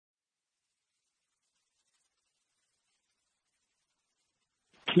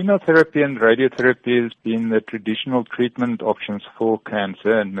Chemotherapy and radiotherapy has been the traditional treatment options for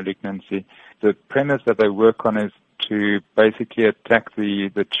cancer and malignancy. The premise that they work on is to basically attack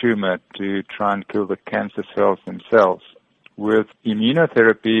the tumor to try and kill the cancer cells themselves. With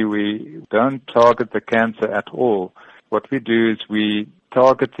immunotherapy, we don't target the cancer at all. What we do is we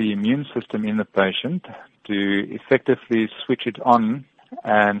target the immune system in the patient to effectively switch it on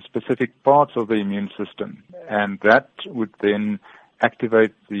and specific parts of the immune system. And that would then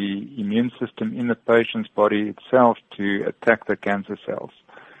activate the immune system in the patient's body itself to attack the cancer cells.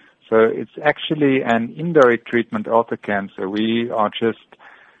 So it's actually an indirect treatment of the cancer. We are just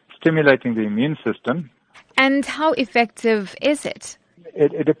stimulating the immune system. And how effective is it?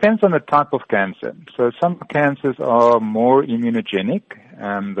 It depends on the type of cancer. So some cancers are more immunogenic,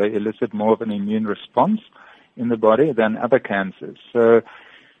 and they elicit more of an immune response in the body than other cancers. So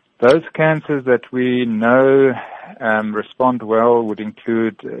those cancers that we know respond well would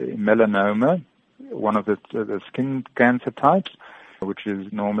include melanoma, one of the skin cancer types, which is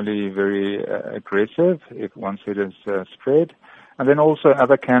normally very aggressive once it is spread. And then also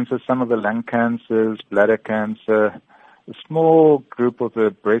other cancers, some of the lung cancers, bladder cancer, a small group of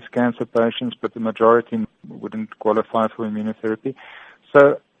the breast cancer patients, but the majority wouldn't qualify for immunotherapy.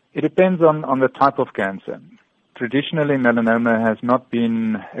 So it depends on the type of cancer. Traditionally, melanoma has not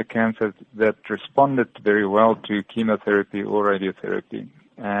been a cancer that responded very well to chemotherapy or radiotherapy.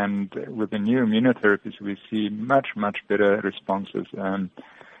 And with the new immunotherapies, we see much, much better responses.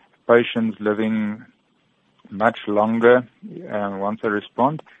 Patients living much longer once they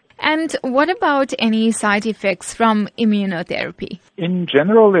respond. And what about any side effects from immunotherapy? In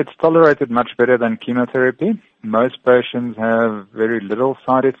general, it's tolerated much better than chemotherapy. Most patients have very little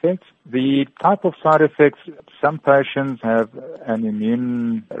side effects. The type of side effects, some patients have an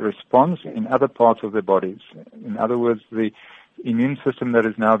immune response in other parts of their bodies. In other words, the immune system that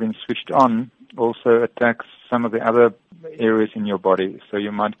is now being switched on also attacks some of the other areas in your body. So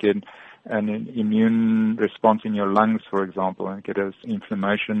you might get an immune response in your lungs, for example, and get an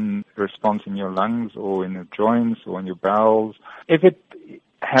inflammation response in your lungs or in the joints or in your bowels. If it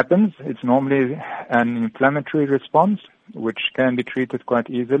happens, it's normally an inflammatory response, which can be treated quite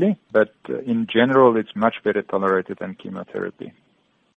easily, but in general, it's much better tolerated than chemotherapy.